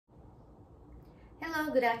Hello,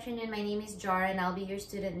 good afternoon. My name is Jara and I'll be your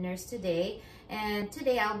student nurse today. And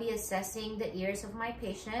today I'll be assessing the ears of my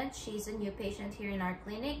patient. She's a new patient here in our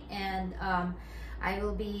clinic, and I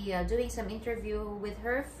will be doing some interview with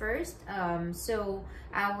her first. So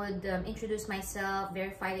I would introduce myself,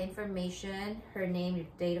 verify the information, her name,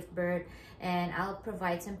 date of birth, and I'll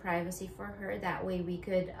provide some privacy for her. That way we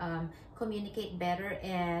could communicate better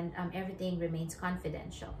and everything remains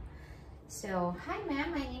confidential. So, hi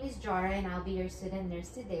ma'am, my name is Jara and I'll be your student nurse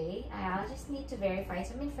today. I'll just need to verify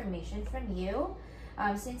some information from you.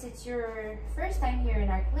 Since it's your first time here in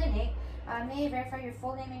our clinic, may I verify your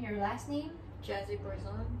full name and your last name? Josephine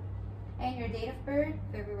Padilla. And your date of birth?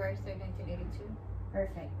 February 3rd, 1982.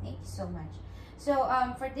 Perfect, thank you so much. So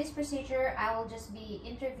for this procedure, I will just be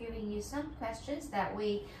interviewing you some questions. That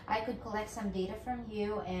way I could collect some data from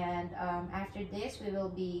you, and after this we will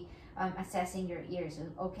be assessing your ears,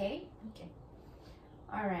 okay? Okay.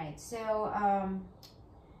 All right, so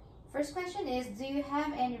first question is, do you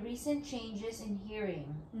have any recent changes in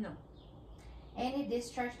hearing? No. Any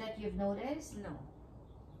discharge that you've noticed? No.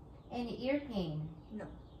 Any ear pain? No.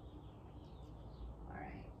 All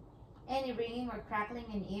right. Any ringing or crackling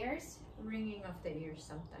in ears? Ringing of the ears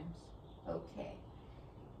sometimes. Okay.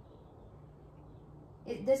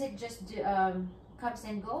 Does it just comes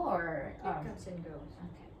and go, or? It comes and goes.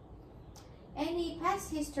 Okay. Any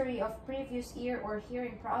past history of previous ear or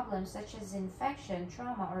hearing problems such as infection,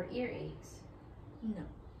 trauma, or earaches? No.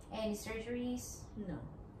 Any surgeries? No.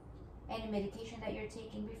 Any medication that you're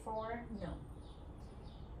taking before? No.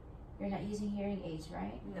 You're not using hearing aids,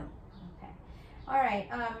 right? No. Okay. All right.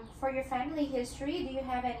 For your family history, do you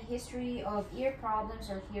have any history of ear problems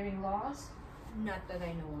or hearing loss? Not that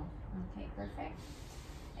I know of. Okay, perfect.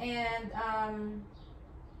 And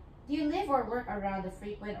do you live or work around a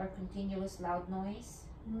frequent or continuous loud noise?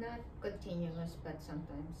 Not continuous, but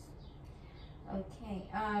sometimes. Okay.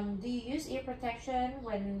 Do you use ear protection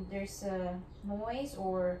when there's a noise,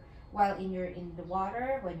 or while in the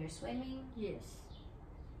water when you're swimming? Yes.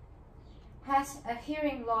 Has a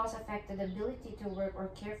hearing loss affected the ability to work or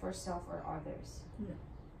care for self or others? No.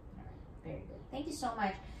 All right, very good. Thank you so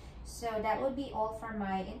much. So that would be all for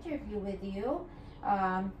my interview with you.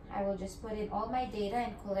 I will just put in all my data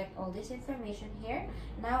and collect all this information here.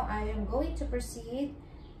 Now I am going to proceed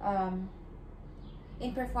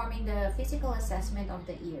in performing the physical assessment of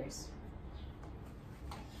the ears.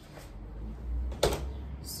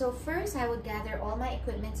 So first, I would gather all my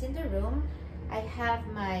equipments in the room. I have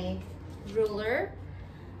my ruler,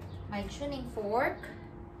 my tuning fork,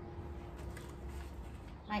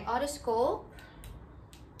 my otoscope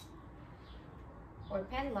or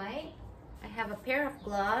pen light. I have a pair of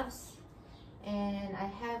gloves, and I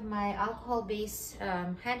have my alcohol-based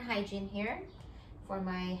hand hygiene here for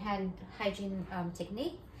my hand hygiene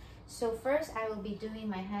technique. So first, I will be doing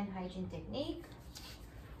my hand hygiene technique.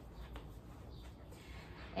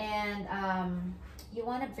 And you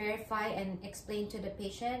want to verify and explain to the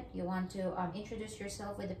patient. You want to introduce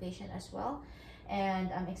yourself with the patient as well, and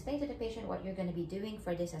explain to the patient what you're going to be doing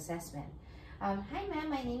for this assessment. Hi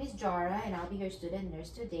ma'am, my name is Jara and I'll be your student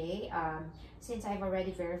nurse today. Since I've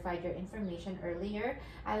already verified your information earlier,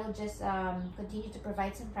 I will just continue to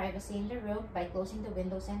provide some privacy in the room by closing the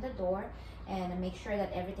windows and the door, and make sure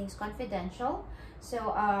that everything's confidential.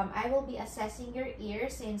 So I will be assessing your ear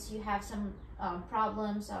since you have some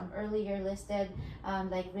problems earlier listed,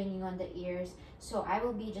 like ringing on the ears. So I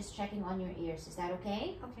will be just checking on your ears. Is that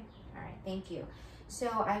okay? Okay. All right, thank you. So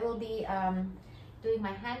I will be doing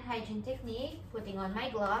my hand hygiene technique, putting on my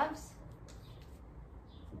gloves.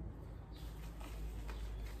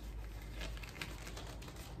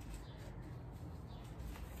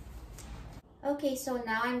 Okay, so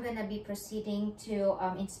now I'm gonna be proceeding to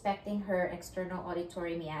inspecting her external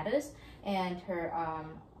auditory meatus and her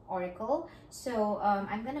auricle. So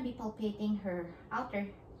I'm gonna be palpating her outer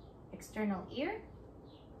external ear.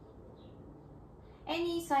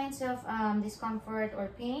 Any signs of discomfort or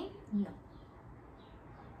pain? No.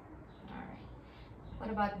 What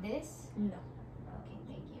about this? No. Okay,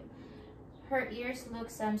 thank you. Her ears look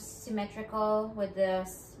symmetrical with the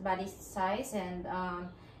body size, and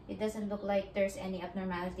it doesn't look like there's any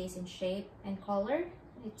abnormalities in shape and color.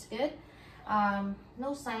 It's good.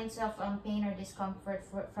 No signs of pain or discomfort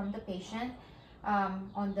from the patient.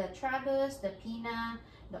 On the tragus, the pinna,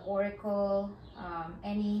 the auricle,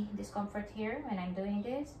 any discomfort here when I'm doing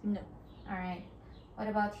this? No. All right. What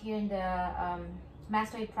about here in the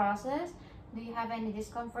mastoid process? Do you have any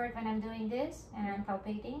discomfort when I'm doing this and I'm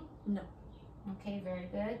palpating? No. Okay, very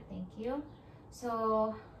good. Thank you.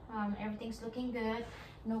 So everything's looking good.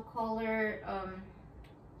 No color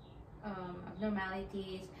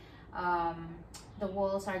abnormalities. the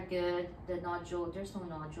walls are good. There's no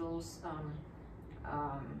nodules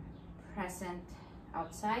present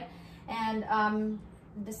outside. And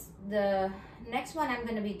the next one, I'm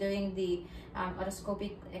going to be doing the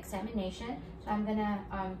otoscopic examination. So I'm going to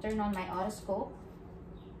turn on my otoscope,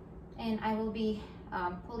 and I will be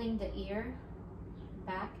pulling the ear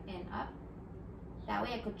back and up. That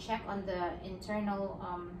way I could check on the internal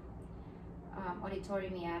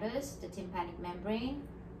auditory meatus, the tympanic membrane.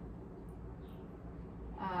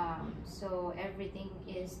 So everything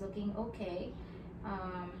is looking okay.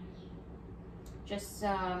 Just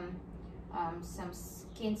some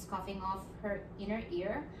skin scuffing off her inner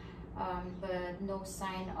ear, but no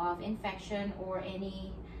sign of infection or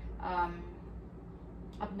any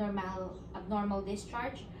abnormal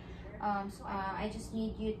discharge. So I just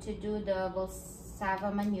need you to do the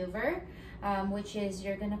Valsalva maneuver, which is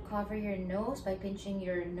you're gonna cover your nose by pinching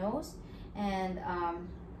your nose, and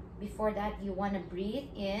before that you want to breathe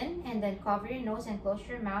in and then cover your nose and close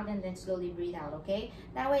your mouth and then slowly breathe out. Okay,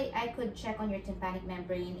 that way I could check on your tympanic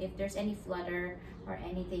membrane if there's any flutter or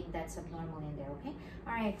anything that's abnormal in there. Okay,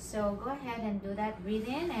 all right, so go ahead and do that. Breathe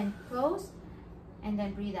in and close, and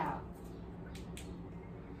then breathe out.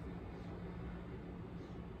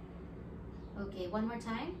 Okay, one more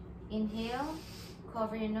time. Inhale,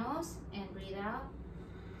 cover your nose, and breathe out.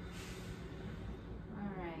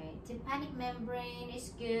 Alright, tympanic membrane is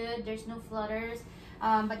good. There's no flutters.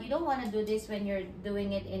 But you don't want to do this when you're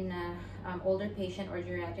doing it in an older patient or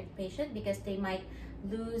geriatric patient, because they might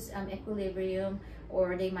lose equilibrium,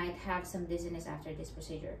 or they might have some dizziness after this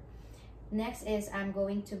procedure. Next is I'm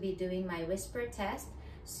going to be doing my whisper test.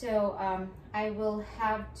 So I will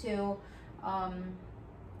have to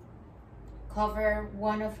cover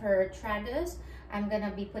one of her tragus. I'm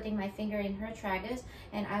gonna be putting my finger in her tragus,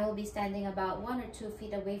 and I will be standing about 1 or 2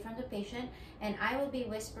 feet away from the patient, and I will be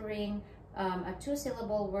whispering a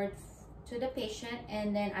 2-syllable word to the patient,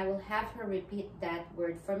 and then I will have her repeat that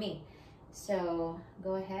word for me. So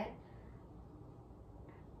go ahead.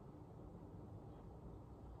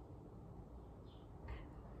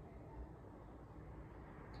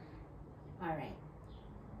 All right,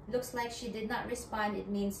 looks like she did not respond. It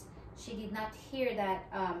means she did not hear that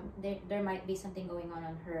there might be something going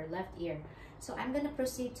on her left ear. So I'm going to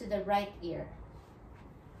proceed to the right ear.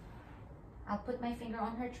 I'll put my finger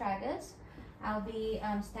on her tragus. I'll be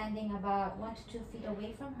standing about 1 to 2 feet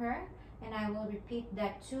away from her, and I will repeat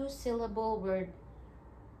that 2-syllable word.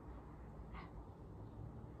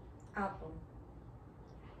 Apple.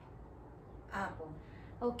 Apple.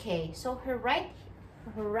 Okay, so her right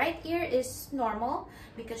ear is normal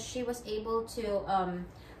because she was able to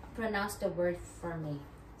pronounce the word for me.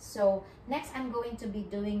 So next I'm going to be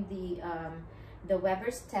doing the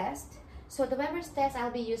Weber's test. So the Weber's test,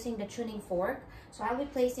 I'll be using the tuning fork. So I'll be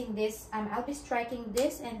placing this, I'll be striking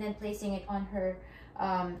this and then placing it on her,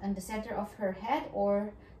 on the center of her head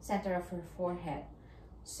or center of her forehead.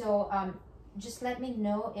 So just let me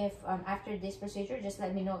know if after this procedure, just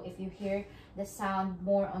let me know if you hear the sound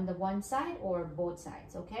more on the one side or both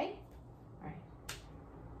sides. Okay, all right.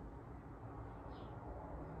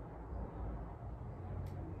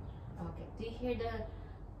 Okay, do you hear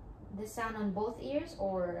the sound on both ears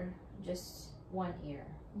or just one ear?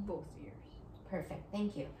 Both ears. Perfect,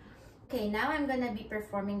 thank you. Okay, now I'm gonna be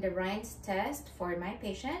performing the Rhines test for my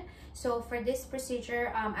patient. So for this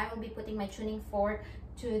procedure, I will be putting my tuning fork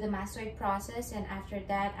to the mastoid process, and after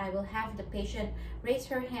that I will have the patient raise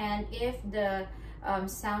her hand if the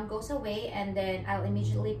sound goes away, and then I'll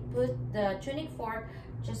immediately put the tuning fork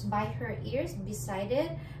just by her ears beside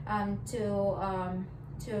it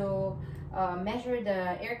to measure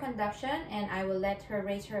the air conduction, and I will let her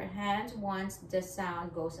raise her hands once the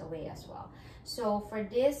sound goes away as well. So for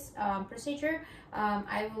this procedure,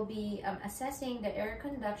 I will be assessing the air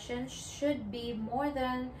conduction should be more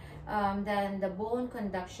than the bone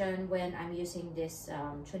conduction when I'm using this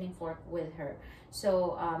tuning fork with her.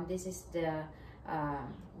 So this is the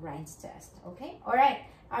Rhines test. Okay, all right,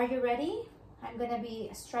 are you ready? I'm gonna be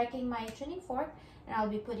striking my tuning fork, and I'll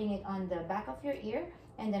be putting it on the back of your ear,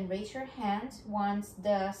 and then raise your hands once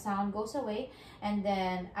the sound goes away, and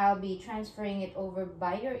then I'll be transferring it over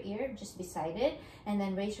by your ear just beside it, and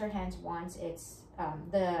then raise your hands once it's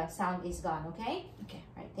the sound is gone. Okay, Okay.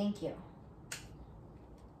 all right, thank you.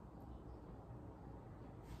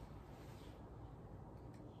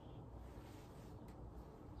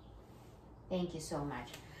 Thank you so much.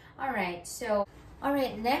 All right, so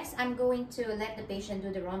next I'm going to let the patient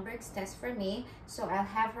do the Romberg's test for me. So I'll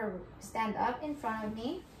have her stand up in front of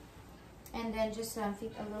me, and then just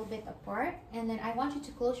feet a little bit apart, and then I want you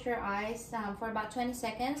to close your eyes for about 20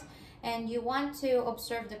 seconds, and you want to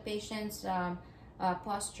observe the patient's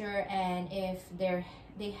posture, and if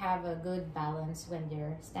they have a good balance when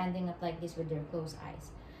they're standing up like this with their closed eyes.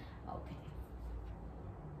 Okay.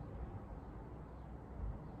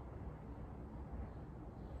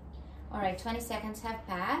 All right, 20 seconds have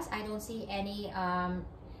passed. I don't see any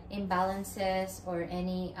imbalances or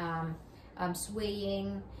any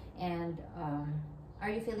swaying. And are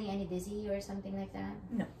you feeling any dizzy or something like that?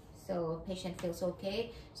 No. So patient feels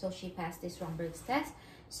okay. So she passed this Romberg's test.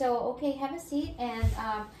 So okay, have a seat. And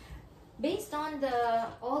based on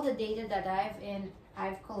all the data that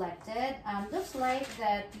I've collected, looks like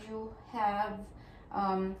that you have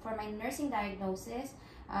for my nursing diagnosis,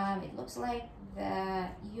 it looks like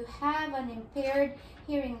that you have an impaired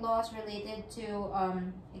hearing loss related to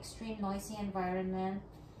extreme noisy environment,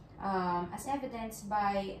 as evidenced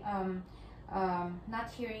by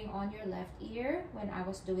not hearing on your left ear when I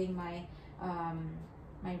was doing my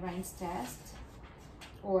my Rhine's test,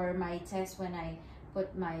 or my test when I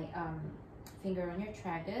put my finger on your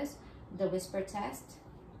tragus, the whisper test.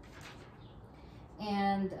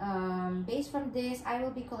 And based from this, I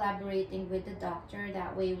will be collaborating with the doctor.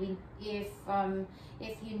 That way,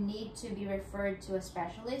 if you need to be referred to a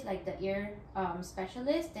specialist, like the ear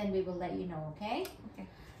specialist, then we will let you know, okay? Okay.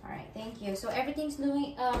 All right, thank you. So everything's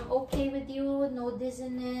doing okay with you? No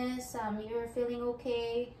dizziness? You're feeling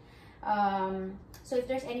okay? So if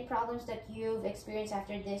there's any problems that you've experienced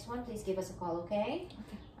after this one, please give us a call, okay?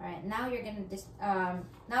 Okay. All right, now you're gonna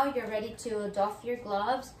now you're ready to doff your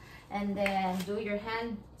gloves and then do your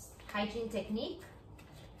hand hygiene technique.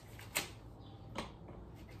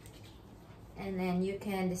 And then you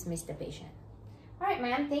can dismiss the patient. All right,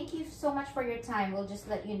 ma'am, thank you so much for your time. We'll just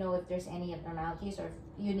let you know if there's any abnormalities or if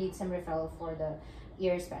you need some referral for the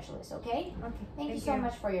ear specialist, okay? Okay. Thank you so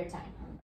much for your time.